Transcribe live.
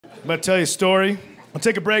I'm going to tell you a story. I'll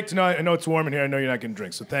take a break tonight. I know it's warm in here. I know you're not going to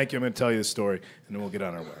drink, so thank you. I'm going to tell you the story, and then we'll get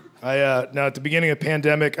on our way. Now, at the beginning of the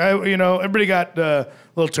pandemic, everybody got a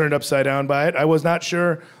little turned upside down by it. I was not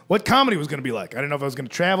sure what comedy was going to be like. I didn't know if I was going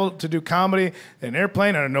to travel to do comedy in an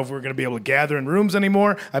airplane. I didn't know if we were going to be able to gather in rooms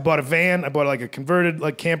anymore. I bought a van. I bought like a converted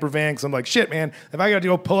like camper van because I'm like, shit, man, if I got to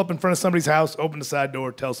go pull up in front of somebody's house, open the side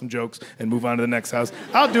door, tell some jokes, and move on to the next house,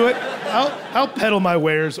 I'll do it. I'll peddle my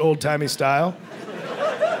wares old-timey style.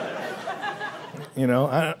 You know,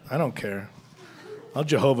 I don't care. I'll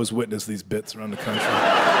Jehovah's Witness these bits around the country.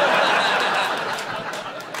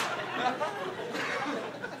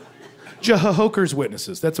 Jehovah's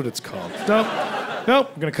Witnesses, that's what it's called.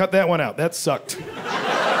 Nope, I'm gonna cut that one out. That sucked. This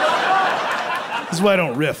is why I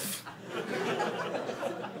don't riff.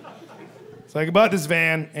 So I bought this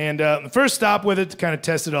van, and the first stop with it to kind of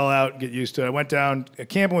test it all out and get used to it, I went down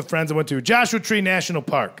camping with friends. I went to Joshua Tree National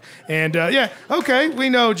Park. And okay, we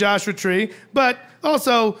know Joshua Tree, but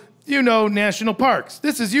also, you know national parks.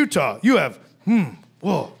 This is Utah. You have,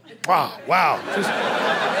 whoa, wow. Just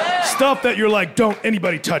stuff that you're like, don't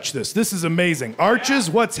anybody touch this. This is amazing. Arches,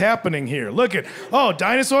 what's happening here? Look at,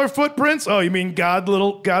 dinosaur footprints? Oh, you mean God's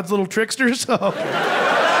little tricksters? Oh.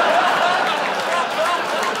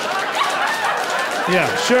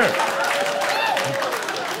 Yeah, sure.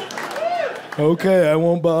 Okay, I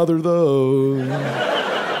won't bother those.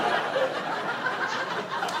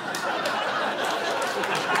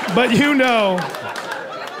 But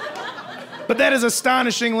but that is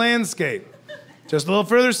astonishing landscape. Just a little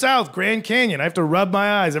further south, Grand Canyon. I have to rub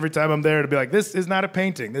my eyes every time I'm there to be like, this is not a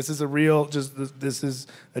painting. This is a real, this is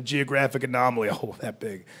a geographic anomaly, that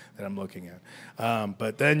big that I'm looking at.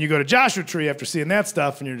 But then you go to Joshua Tree after seeing that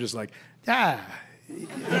stuff, and you're just like, No. You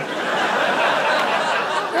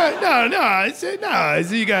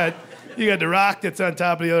got the rock that's on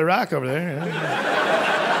top of the other rock over there.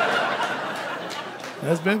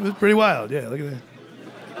 That's pretty wild. Yeah, look at that.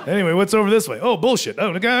 Anyway, what's over this way? Oh, bullshit.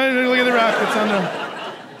 Oh, look at the rock that's on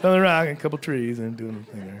the rock and a couple trees and doing the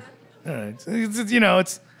thing there. All right. It's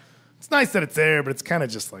nice that it's there, but it's kind of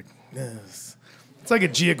just like, yes. It's like a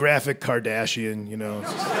geographic Kardashian, you know.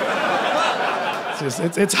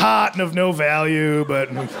 It's hot and of no value,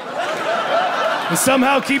 but we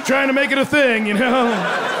somehow keep trying to make it a thing, you know?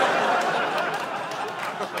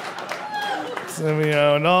 So,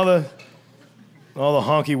 and all the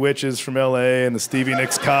honky witches from LA and the Stevie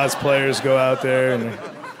Nicks cosplayers go out there and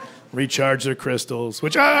recharge their crystals,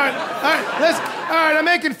 which, all right, I'm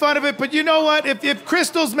making fun of it, but you know what? If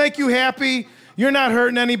crystals make you happy, you're not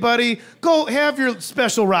hurting anybody, go have your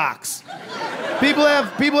special rocks. People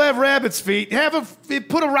have rabbit's feet.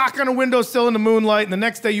 Put a rock on a windowsill in the moonlight, and the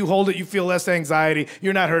next day you hold it, you feel less anxiety.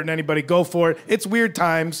 You're not hurting anybody. Go for it. It's weird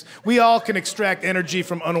times. We all can extract energy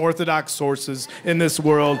from unorthodox sources in this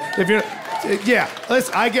world. Listen,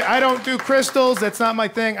 I don't do crystals. That's not my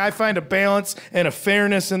thing. I find a balance and a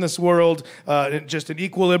fairness in this world, just an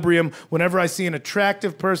equilibrium. Whenever I see an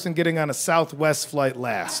attractive person getting on a Southwest flight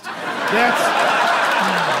last,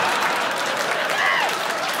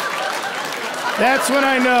 That's when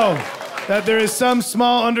I know that there is some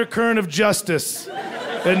small undercurrent of justice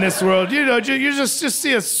in this world. You just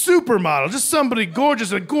see a supermodel, just somebody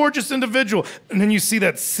gorgeous, a gorgeous individual, and then you see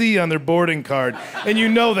that C on their boarding card, and you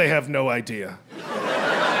know they have no idea.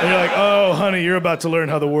 And you're like, oh, honey, you're about to learn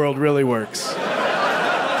how the world really works.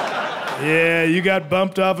 Yeah, you got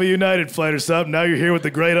bumped off a United flight or something. Now you're here with the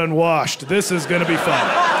great unwashed. This is gonna be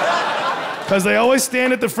fun. Because they always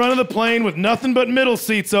stand at the front of the plane with nothing but middle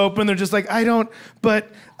seats open. They're just like, I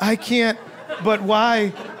can't, but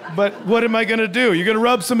why? But what am I gonna do? You're gonna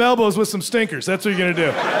rub some elbows with some stinkers. That's what you're gonna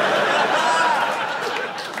do.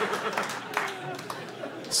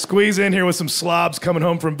 Squeeze in here with some slobs coming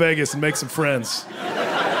home from Vegas and make some friends.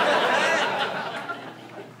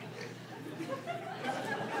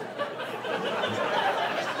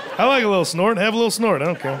 I like a little snort. Have a little snort. I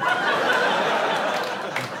don't care.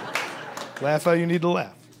 Laugh how you need to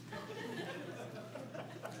laugh.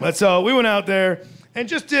 But so we went out there and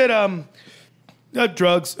just did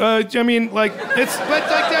drugs. I mean, like it's but like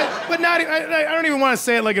that. But not. I don't even want to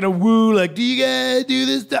say it like in a woo. Like, do you guys do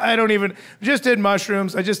this? I don't even. Just did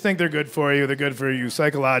mushrooms. I just think they're good for you. They're good for you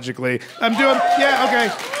psychologically. I'm doing. Yeah. Okay.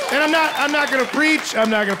 And I'm not gonna preach. I'm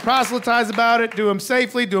not gonna proselytize about it. Do them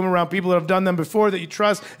safely. Do them around people that have done them before that you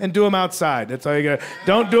trust, and do them outside. That's all you gotta.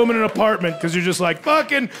 Don't do them in an apartment because you're just like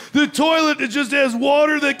fucking the toilet. It just has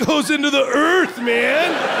water that goes into the earth,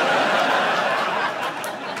 man.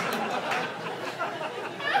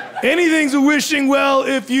 Anything's a wishing well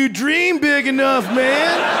if you dream big enough,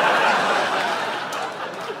 man.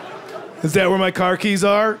 Is that where my car keys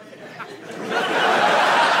are?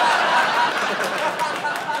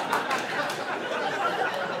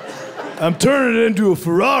 I'm turning it into a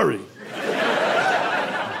Ferrari.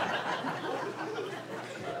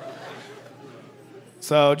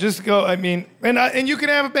 So just go, I mean, and you can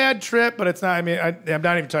have a bad trip, but it's not, I mean, I'm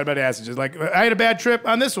not even talking about acid. Just like, I had a bad trip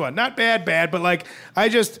on this one. Not bad, but like, I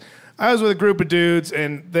was with a group of dudes,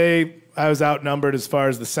 and I was outnumbered as far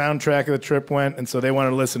as the soundtrack of the trip went, and so they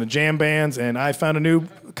wanted to listen to jam bands, and I found a new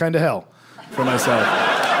kind of hell for myself.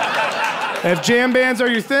 If jam bands are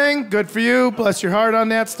your thing, good for you. Bless your heart on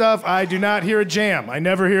that stuff. I do not hear a jam. I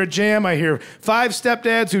never hear a jam. I hear 5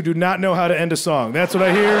 stepdads who do not know how to end a song. That's what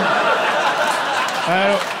I hear.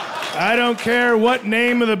 I don't care what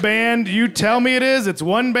name of the band you tell me it is. It's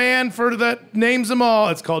one band that names them all.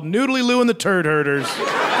 It's called Noodly Lou and the Turd Herders.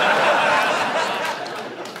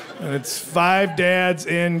 And it's 5 dads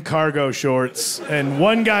in cargo shorts, and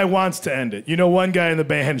one guy wants to end it. You know, one guy in the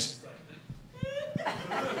band.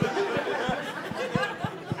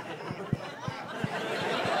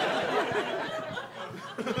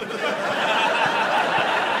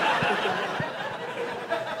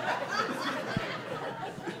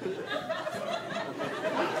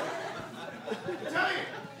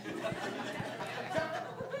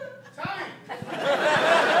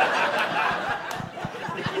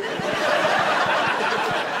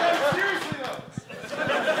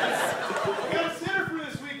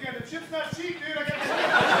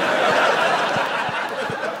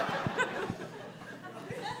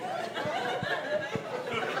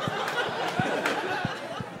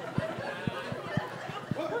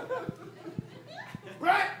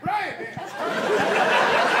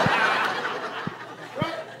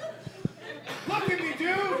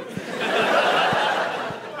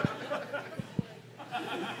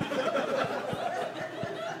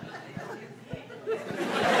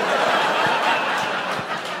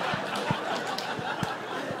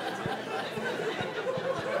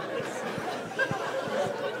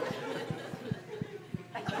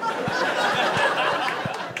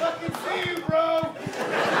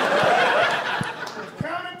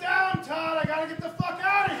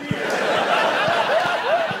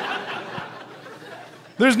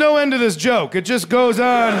 There's no end to this joke. It just goes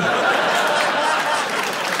on.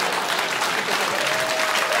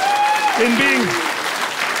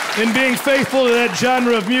 In being faithful to that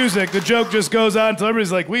genre of music, the joke just goes on until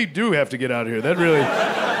everybody's like, we do have to get out of here. That really,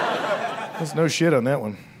 there's no shit on that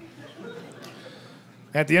one.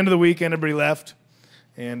 At the end of the weekend, everybody left.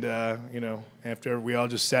 And, after we all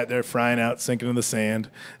just sat there frying out, sinking in the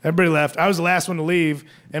sand, everybody left. I was the last one to leave,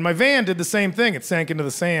 and my van did the same thing. It sank into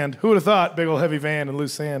the sand. Who would have thought big old heavy van and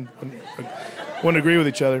loose sand wouldn't agree with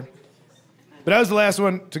each other? But I was the last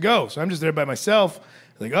one to go, so I'm just there by myself.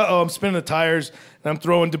 Like, I'm spinning the tires, and I'm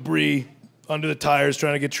throwing debris under the tires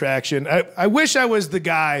trying to get traction. I wish I was the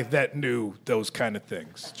guy that knew those kind of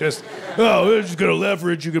things. Just, we're just gonna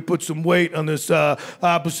leverage. You could put some weight on this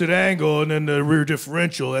opposite angle, and then the rear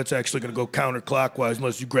differential, that's actually gonna go counterclockwise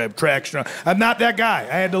unless you grab traction. I'm not that guy.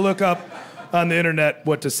 I had to look up on the internet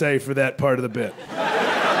what to say for that part of the bit.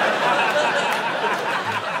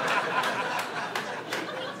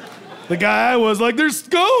 The guy was like, they're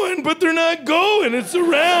going, but they're not going. It's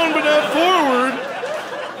around, but not forward.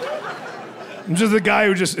 I'm just the guy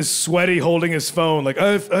who just is sweaty holding his phone, like,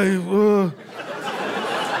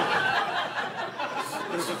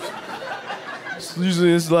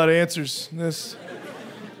 Usually there's a lot of answers in this.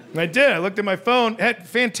 And I did. I looked at my phone. Had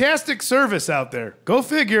fantastic service out there. Go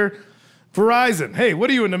figure. Verizon. Hey, what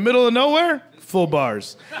are you, in the middle of nowhere? Full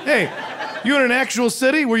bars. Hey, you in an actual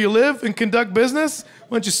city where you live and conduct business?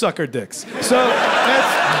 Why don't you suck our dicks? So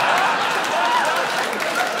that's...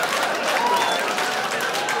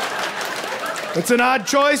 It's an odd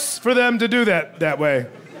choice for them to do that way.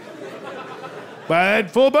 But I had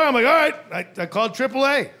full bar. I'm like, all right. I called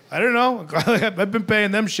AAA. I don't know. I've been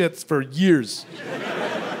paying them shits for years.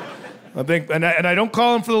 I think, and I don't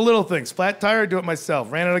call them for the little things. Flat tire, do it myself.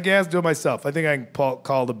 Ran out of gas, do it myself. I think I can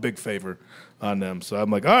call the big favor on them. So I'm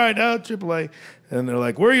like, all right, now AAA. And they're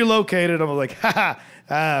like, where are you located? I'm like,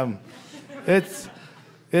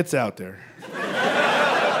 it's out there.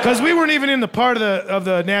 Because we weren't even in the part of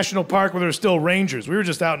the national park where there were still rangers. We were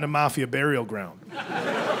just out in the mafia burial ground.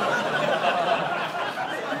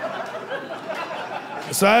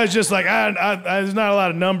 So I was just like, there's not a lot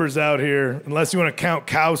of numbers out here. Unless you want to count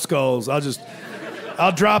cow skulls,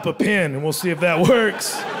 I'll drop a pin and we'll see if that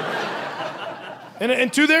works.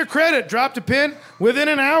 And to their credit, dropped a pin within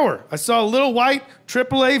an hour. I saw a little white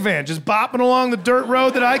AAA van just bopping along the dirt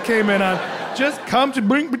road that I came in on. Just come to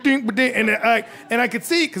bring, and I could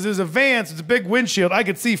see, because there's a van, so it's a big windshield, I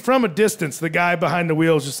could see from a distance the guy behind the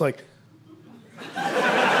wheel was just like...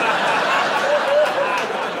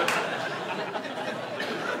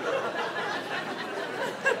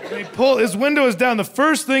 his window is down. The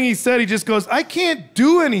first thing he said, he just goes, "I can't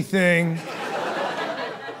do anything."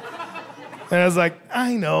 And I was like,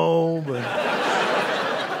 "I know, but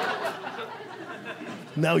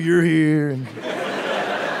now you're here. And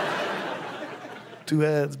two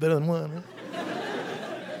heads better than one." Huh?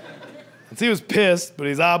 And so he was pissed, but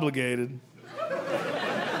he's obligated.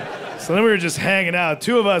 So then we were just hanging out.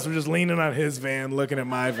 Two of us were just leaning on his van, looking at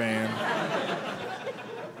my van.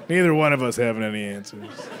 Neither one of us having any answers.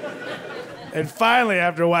 And finally,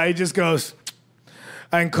 after a while, he just goes,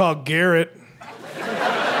 "I can call Garrett."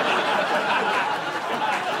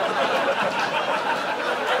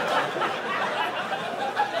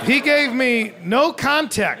 He gave me no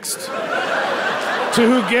context to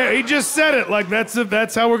who Garrett. He just said it like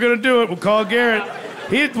that's how we're gonna do it. We'll call Garrett.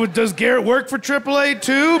 Does Garrett work for AAA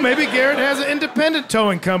too? Maybe Garrett has an independent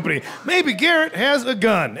towing company. Maybe Garrett has a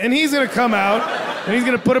gun, and he's gonna come out and he's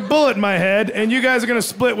gonna put a bullet in my head, and you guys are gonna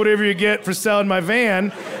split whatever you get for selling my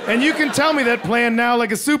van. And you can tell me that plan now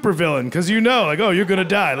like a supervillain, because you know, like, oh, you're gonna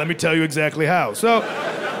die. Let me tell you exactly how. So.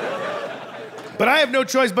 But I have no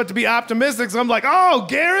choice but to be optimistic, so I'm like, "Oh,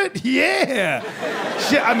 Garrett? Yeah."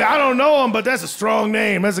 Shit, I mean, I don't know him, but that's a strong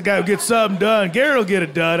name. That's a guy who gets something done. Garrett will get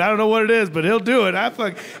it done. I don't know what it is, but he'll do it. I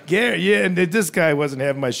fuck Garrett, yeah. And this guy wasn't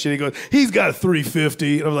having my shit. He goes, "He's got a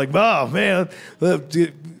 350. And I'm like, "Oh, man,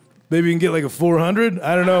 maybe you can get like a 400?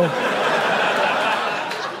 I don't know."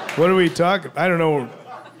 What are we talking? I don't know.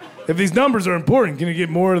 If these numbers are important, can you get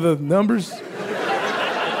more of the numbers?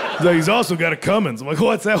 He's also got a Cummins. I'm like,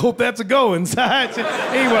 "What's that? I hope that's a go inside."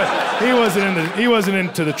 He wasn't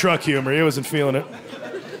into the truck humor. He wasn't feeling it.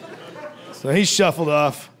 So he shuffled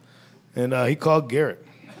off, and he called Garrett.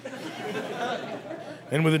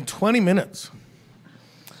 And within 20 minutes,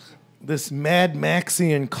 this Mad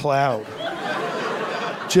Maxian cloud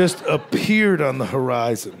just appeared on the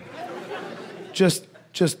horizon, just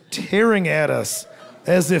tearing at us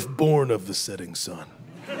as if born of the setting sun.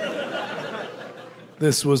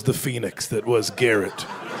 This was the phoenix that was Garrett.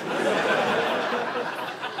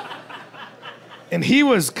 And he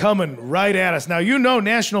was coming right at us. Now, you know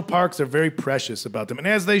national parks are very precious about them, and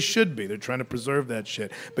as they should be. They're trying to preserve that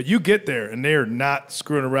shit. But you get there, and they're not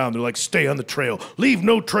screwing around. They're like, "Stay on the trail. Leave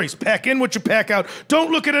no trace. Pack in what you pack out.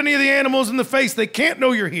 Don't look at any of the animals in the face. They can't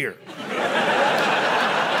know you're here."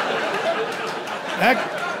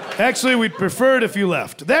 Actually, we'd prefer it if you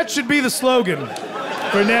left. That should be the slogan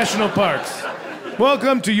for national parks.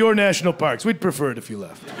 "Welcome to your national parks. We'd prefer it if you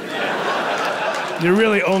left. You're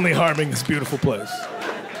really only harming this beautiful place."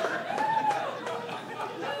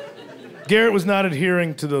 Garrett was not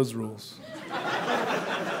adhering to those rules.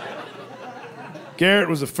 Garrett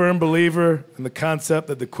was a firm believer in the concept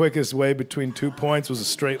that the quickest way between 2 points was a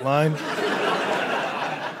straight line.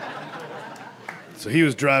 So he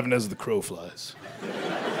was driving as the crow flies.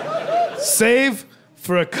 Save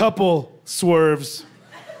for a couple swerves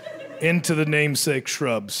into the namesake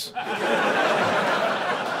shrubs.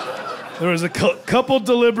 There was a couple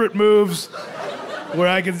deliberate moves where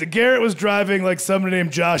I could see Garrett was driving like somebody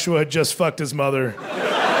named Joshua had just fucked his mother.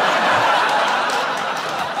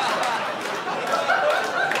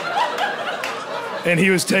 And he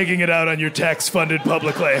was taking it out on your tax-funded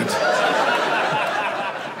public land.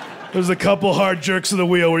 There's a couple hard jerks of the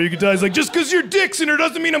wheel where you could tell he's like, "Just because your dick's in her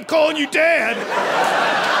doesn't mean I'm calling you dad."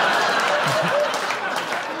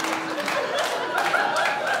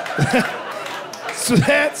 So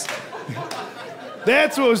that's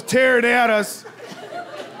what was tearing at us.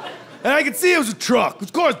 And I could see it was a truck.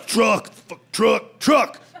 Of course, truck.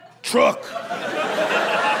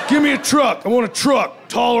 Give me a truck. I want a truck.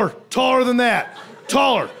 Taller than that.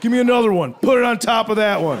 Taller. Give me another one. Put it on top of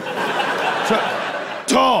that one.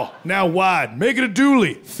 Tall. Now wide. Make it a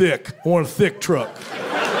dually. Thick. I want a thick truck.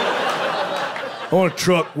 I want a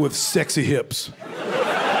truck with sexy hips.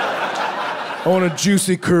 I want a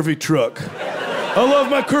juicy, curvy truck. I love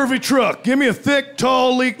my curvy truck. Give me a thick,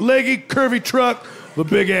 tall, leggy, curvy truck with a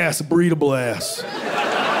big ass, a breedable ass.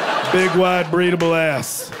 Big, wide, breedable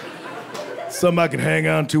ass. Something I can hang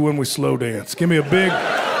on to when we slow dance. Give me a big,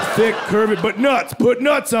 thick, curvy, but nuts. Put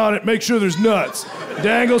nuts on it. Make sure there's nuts.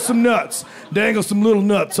 Dangle some nuts. Dangle some little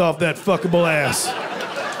nuts off that fuckable ass.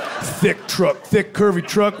 Thick truck, thick, curvy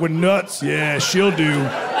truck with nuts. Yeah, she'll do.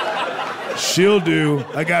 She'll do.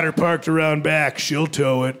 I got her parked around back. She'll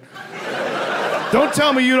tow it. Don't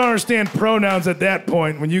tell me you don't understand pronouns at that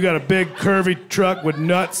point when you got a big curvy truck with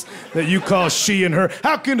nuts that you call she and her.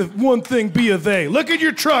 How can one thing be a they? Look at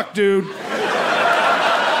your truck, dude. You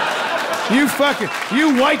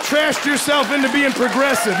white trashed yourself into being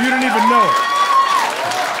progressive. You didn't even know it.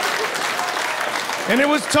 And it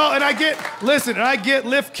was tall, and I get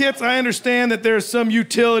lift kits. I understand that there's some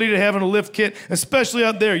utility to having a lift kit, especially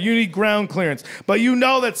out there. You need ground clearance. But you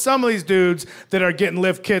know that some of these dudes that are getting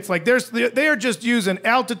lift kits, like they are just using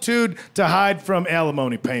altitude to hide from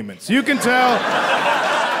alimony payments. You can tell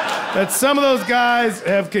that some of those guys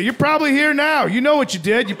have, you're probably here now. You know what you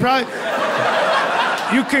did. You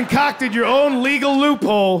concocted your own legal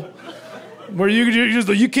loophole where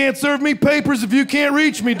you can't serve me papers if you can't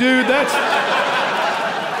reach me, dude.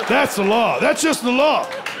 That's the law. That's just the law.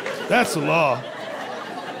 That's the law.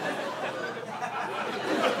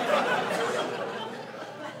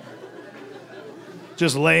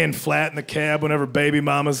 Just laying flat in the cab whenever baby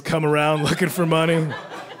mamas come around looking for money.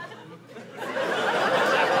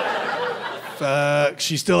 Fuck,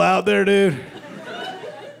 she's still out there, dude.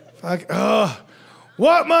 Fuck,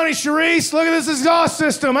 what money, Charisse? Look at this exhaust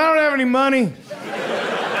system. I don't have any money.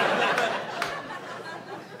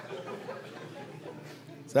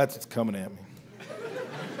 So that's what's coming at me.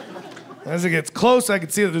 As it gets close, I can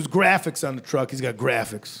see that there's graphics on the truck. He's got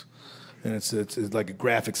graphics. And it's like a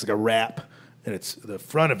graphics, like a wrap. And it's the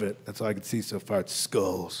front of it, that's all I can see so far. It's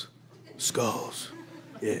skulls. Skulls.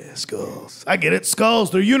 Yeah, skulls. I get it,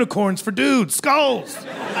 skulls. They're unicorns for dudes. Skulls.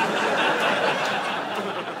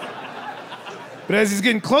 But as he's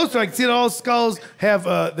getting closer, I can see that all skulls have,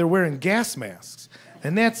 they're wearing gas masks.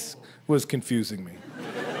 And that was confusing me.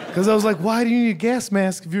 Because I was like, why do you need a gas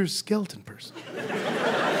mask if you're a skeleton person?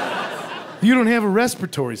 You don't have a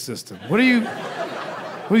respiratory system. What do you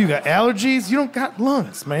got, allergies? You don't got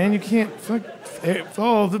lungs, man. You can't,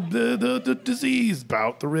 the disease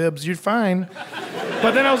about the ribs, you're fine.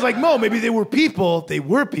 But then I was like, no, maybe they were people. They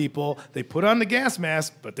were people. They put on the gas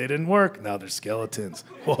mask, but they didn't work. Now they're skeletons.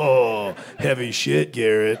 Whoa, heavy shit,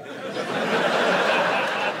 Garrett.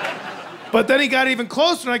 But then he got even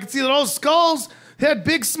closer, and I could see that all the skulls had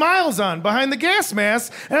big smiles on behind the gas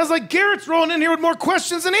mask. And I was like, Garrett's rolling in here with more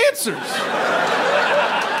questions than answers.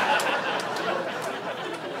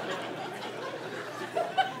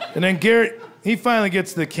 And then Garrett, he finally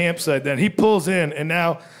gets to the campsite then. He pulls in, and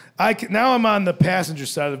now I'm on the passenger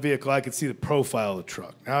side of the vehicle. I can see the profile of the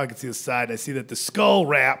truck. Now I can see the side. I see that the skull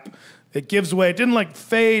wrap, it gives way. It didn't like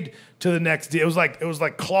fade to the next day. It was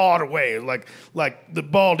like clawed away. Like the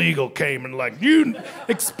bald eagle came and like, you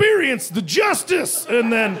experienced the justice.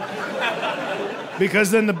 And then,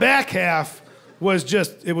 because then the back half was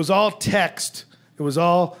just, it was all text. It was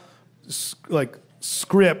all like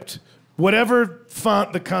script. Whatever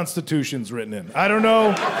font the Constitution's written in. I don't know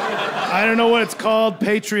what it's called,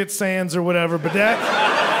 Patriot Sans or whatever, but that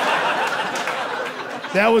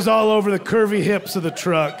was all over the curvy hips of the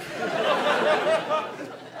truck.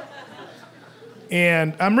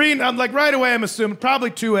 And I'm like right away I'm assuming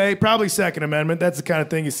probably 2A, probably Second Amendment. That's the kind of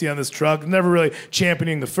thing you see on this truck. Never really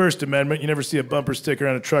championing the First Amendment. You never see a bumper sticker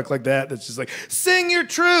on a truck like that that's just like, sing your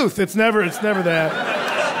truth. It's never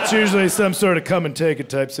that. It's usually some sort of come and take it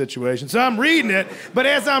type situation. So I'm reading it, but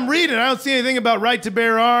as I'm reading it, I don't see anything about right to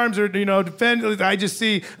bear arms or, defend. I just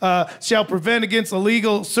see shall prevent against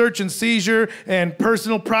illegal search and seizure and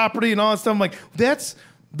personal property and all that stuff. I'm like, that's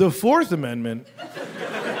the Fourth Amendment.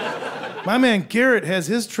 My man Garrett has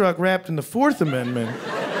his truck wrapped in the Fourth Amendment.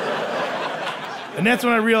 And that's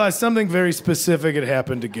when I realized something very specific had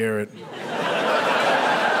happened to Garrett.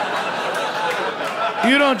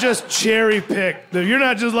 You don't just cherry pick. You're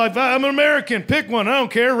not just like, I'm an American, pick one, I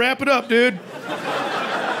don't care, wrap it up, dude.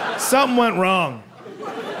 Something went wrong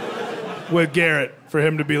with Garrett for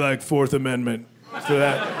him to be like Fourth Amendment. So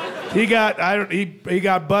that he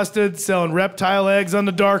got busted selling reptile eggs on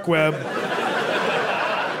the dark web.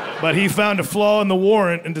 But he found a flaw in the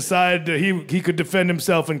warrant and decided he could defend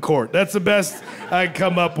himself in court. That's the best I could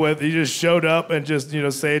come up with. He just showed up and just,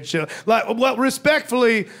 said shit. Like, well,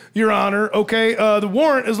 respectfully, Your Honor, okay, the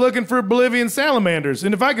warrant is looking for Bolivian salamanders.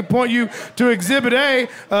 And if I could point you to Exhibit A,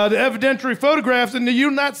 the evidentiary photographs, and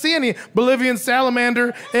you do not see any Bolivian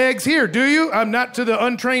salamander eggs here, do you? I'm not to the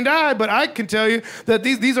untrained eye, but I can tell you that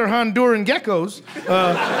these are Honduran geckos.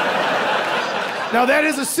 Now that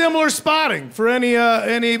is a similar spotting for any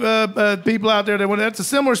people out there that's a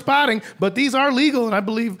similar spotting, but these are legal, and I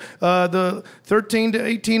believe the 13 to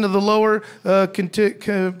 18 of the lower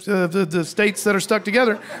the states that are stuck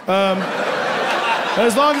together.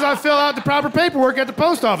 As long as I fill out the proper paperwork at the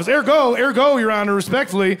post office. Ergo, Your Honor,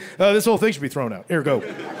 respectfully, this whole thing should be thrown out. Ergo.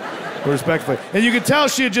 Respectfully. And you could tell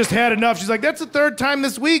she had just had enough. She's like, that's the third time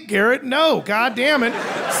this week, Garrett. No, God damn it.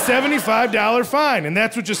 $75 fine. And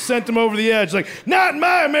that's what just sent him over the edge. Like, not in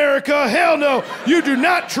my America. Hell no. You do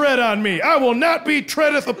not tread on me. I will not be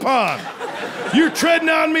treadeth upon. You're treading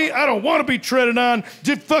on me. I don't want to be treaded on.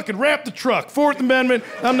 Just fucking wrap the truck. Fourth Amendment.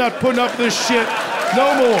 I'm not putting up with this shit.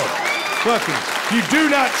 No more. Fucking, you do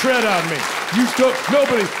not tread on me. You don't,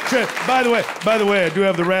 nobody tread. By the way, I do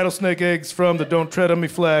have the rattlesnake eggs from the Don't Tread on Me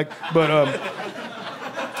flag, but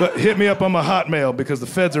hit me up on my Hotmail because the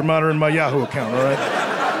feds are monitoring my Yahoo account, all right?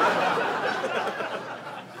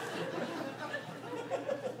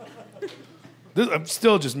 I'm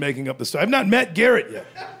still just making up the story. I've not met Garrett yet.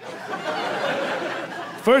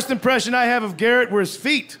 First impression I have of Garrett were his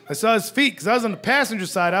feet. I saw his feet, because I was on the passenger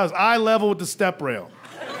side. I was eye level with the step rail.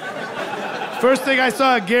 First thing I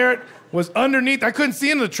saw of Garrett was underneath. I couldn't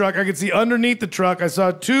see into the truck. I could see underneath the truck. I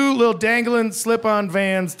saw two little dangling slip-on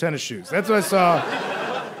Vans tennis shoes. That's what I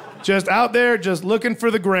saw. Just out there, just looking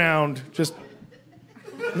for the ground. Just,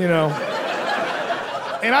 you know.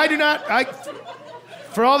 And I do not,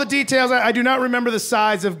 for all the details, I do not remember the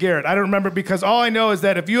size of Garrett. I don't remember because all I know is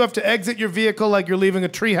that if you have to exit your vehicle like you're leaving a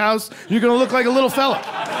treehouse, you're gonna look like a little fella.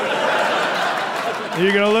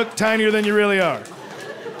 You're gonna look tinier than you really are.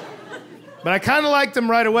 But I kind of liked him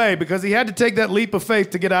right away because he had to take that leap of faith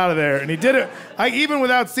to get out of there, and he did it. Even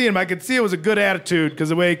without seeing him, I could see it was a good attitude because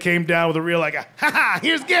the way he came down with a real like, ha-ha,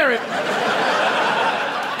 here's Garrett.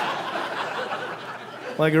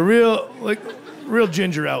 Like a real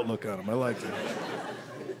ginger outlook on him. I liked it.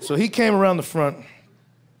 So he came around the front,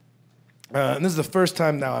 and this is the first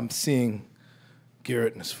time now I'm seeing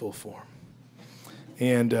Garrett in his full form.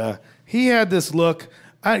 And he had this look.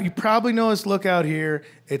 You probably know his look out here.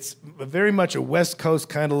 It's very much a West Coast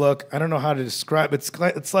kind of look. I don't know how to describe it.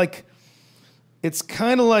 It's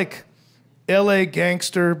kind of like L.A.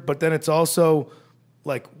 gangster, but then it's also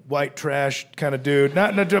like white trash kind of dude.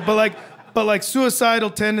 But like suicidal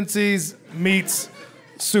tendencies meets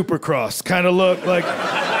Supercross kind of look. Like,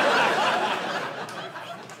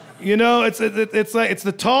 you know, it's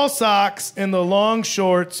the tall socks and the long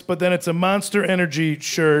shorts, but then it's a Monster Energy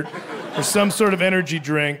shirt or some sort of energy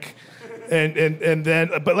drink, and then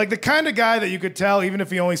but like the kind of guy that you could tell even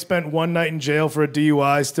if he only spent one night in jail for a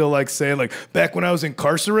DUI, still like saying like back when I was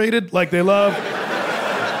incarcerated, like they love.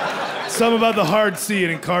 Something about the hard C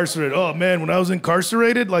and incarcerated. Oh man, when I was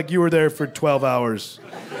incarcerated, like you were there for 12 hours.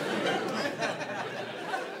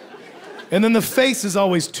 And then the face is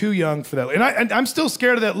always too young for that. And I'm still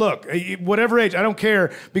scared of that look. Whatever age, I don't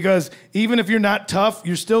care, because even if you're not tough,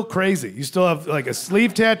 you're still crazy. You still have like a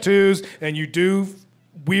sleeve tattoos and you do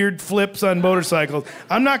weird flips on motorcycles.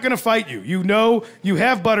 I'm not gonna fight you. You know you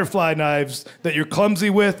have butterfly knives that you're clumsy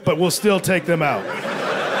with, but we'll still take them out.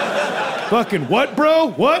 Fucking what, bro?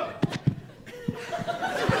 What?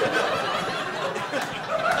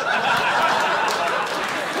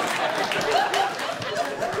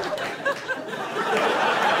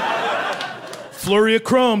 Flurry of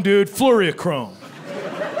chrome, dude. Flurry of chrome.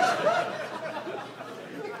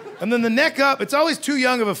 And then the neck up, it's always too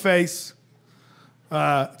young of a face.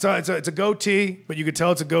 It's a goatee, but you could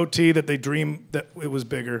tell it's a goatee that they dream that it was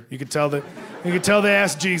bigger. You could tell they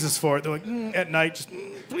asked Jesus for it. They're like, at night, just,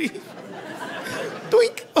 please.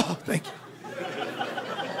 Doink. Oh, thank you.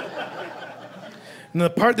 And the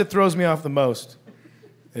part that throws me off the most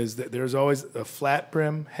is that there's always a flat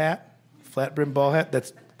brim ball hat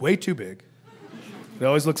that's way too big. It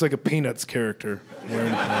always looks like a Peanuts character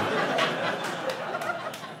wearing it.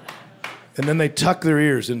 And then they tuck their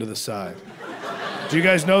ears into the side. Do you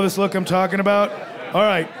guys know this look I'm talking about? All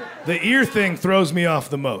right, the ear thing throws me off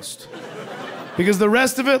the most. Because the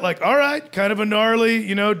rest of it, like, all right, kind of a gnarly,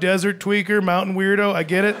 you know, desert tweaker, mountain weirdo, I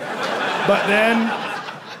get it. But then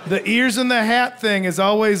the ears and the hat thing is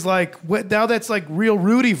always like, now that's like real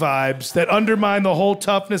Rudy vibes that undermine the whole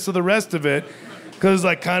toughness of the rest of it. Because it's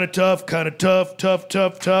like kind of tough,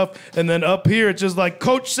 tough. And then up here, it's just like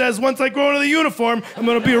Coach says, once I grow into the uniform, I'm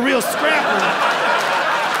going to be a real scrapper.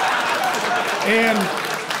 And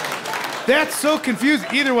that's so confusing.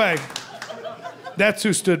 Either way, that's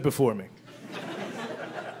who stood before me.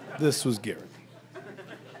 This was Garrett.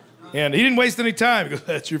 And he didn't waste any time. He goes,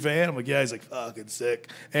 that's your van? I'm like, yeah. He's like, fucking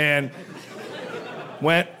sick. And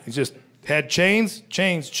went, he just had chains,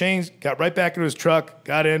 got right back into his truck,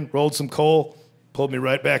 got in, rolled some coal, pulled me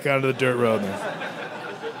right back onto the dirt road.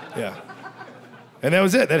 Yeah. And that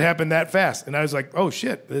was it. That happened that fast. And I was like, oh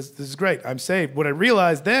shit, this is great. I'm saved. What I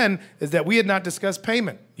realized then is that we had not discussed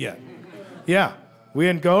payment yet. Yeah, we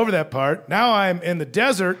didn't go over that part. Now I'm in the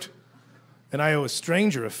desert and I owe a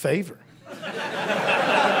stranger a favor.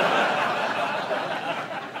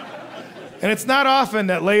 And it's not often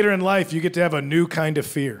that later in life you get to have a new kind of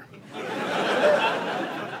fear.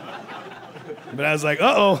 But I was like,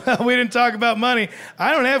 uh-oh, we didn't talk about money.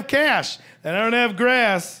 I don't have cash, and I don't have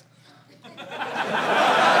grass.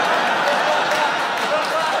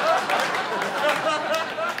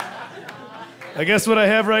 I guess what I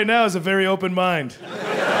have right now is a very open mind.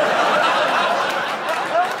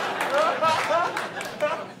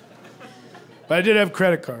 But I did have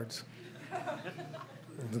credit cards.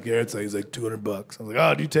 Garrett's like, he's like, $200. I was like,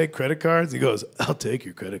 oh, do you take credit cards? He goes, I'll take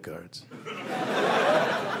your credit cards.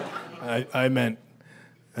 I meant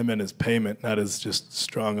as payment, not as just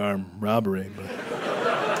strong arm robbery. But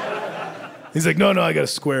he's like, no, I got a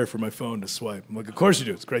square for my phone to swipe. I'm like, of course you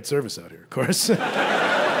do. It's great service out here, of course.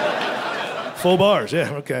 Full bars,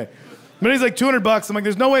 yeah, okay. But he's like, $200. I'm like,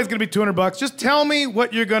 there's no way it's gonna be $200. Just tell me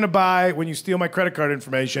what you're gonna buy when you steal my credit card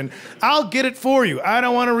information. I'll get it for you. I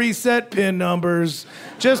don't wanna reset PIN numbers.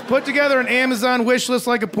 Just put together an Amazon wish list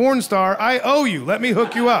like a porn star. I owe you. Let me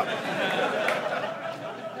hook you up.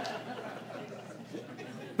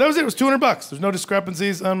 That was it. It was $200. There's no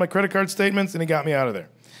discrepancies on my credit card statements, and he got me out of there.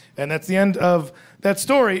 And that's the end of that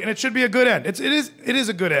story, and it should be a good end. It is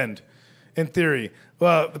a good end, in theory.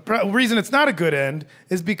 Well, the reason it's not a good end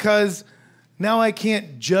is because now I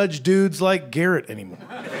can't judge dudes like Garrett anymore.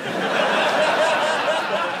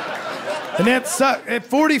 And that sucks. At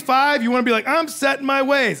 45, you want to be like, I'm set in my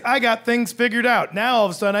ways. I got things figured out. Now all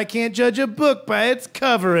of a sudden, I can't judge a book by its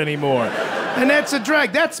cover anymore. And that's a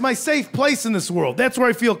drag. That's my safe place in this world. That's where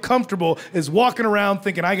I feel comfortable, is walking around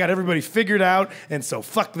thinking I got everybody figured out, and so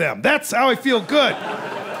fuck them. That's how I feel good.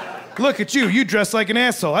 Look at you. You dress like an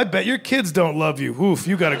asshole. I bet your kids don't love you. Oof,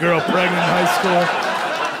 you got a girl pregnant in high school.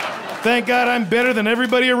 Thank God I'm better than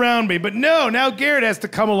everybody around me. But no, now Garrett has to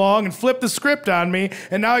come along and flip the script on me,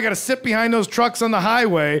 and now I gotta sit behind those trucks on the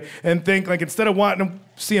highway and think, like, instead of wanting to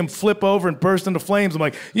see him flip over and burst into flames, I'm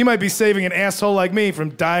like, you might be saving an asshole like me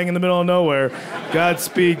from dying in the middle of nowhere.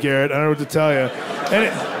 Godspeed, Garrett. I don't know what to tell you.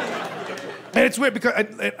 And it's weird because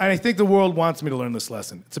I think the world wants me to learn this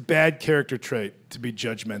lesson. It's a bad character trait to be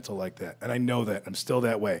judgmental like that. And I know that. I'm still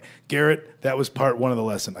that way. Garrett, that was part one of the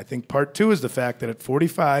lesson. I think part two is the fact that at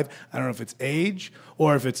 45, I don't know if it's age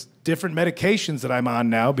or if it's different medications that I'm on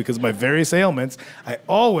now because of my various ailments, I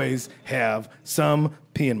always have some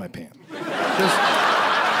pee in my pants.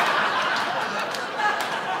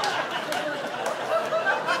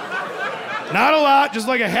 Not a lot, just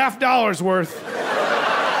like a $50 worth.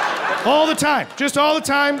 All the time, just all the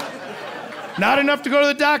time. Not enough to go to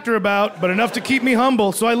the doctor about, but enough to keep me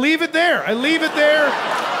humble. So I leave it there. I leave it there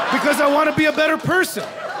because I want to be a better person.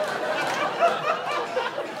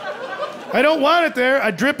 I don't want it there. I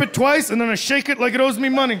drip it twice and then I shake it like it owes me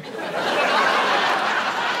money.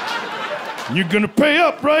 You're gonna pay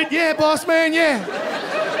up, right? Yeah, boss man, yeah.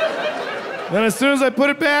 Then as soon as I put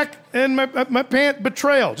it back in my pant,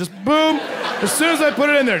 betrayal. Just boom. As soon as I put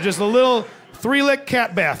it in there, just a little 3-lick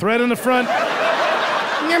cat bath right in the front.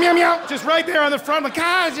 Meow, meow, meow. Just right there on the front. Like,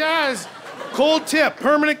 yes. Cold tip,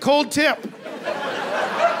 permanent cold tip.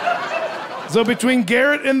 So between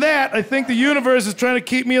Garrett and that, I think the universe is trying to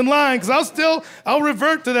keep me in line, because I'll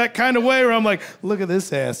revert to that kind of way where I'm like, look at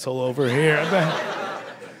this asshole over here.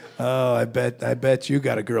 I bet you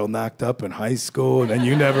got a girl knocked up in high school and then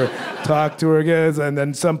you never talked to her again. And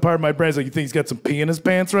then some part of my brain's like, you think he's got some pee in his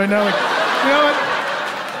pants right now? Like, you know what?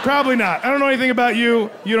 Probably not. I don't know anything about you.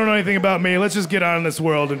 You don't know anything about me. Let's just get on in this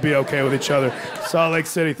world and be okay with each other. Salt Lake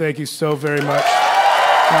City, thank you so very much.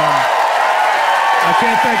 I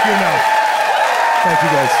can't thank you enough. Thank you,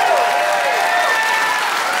 guys.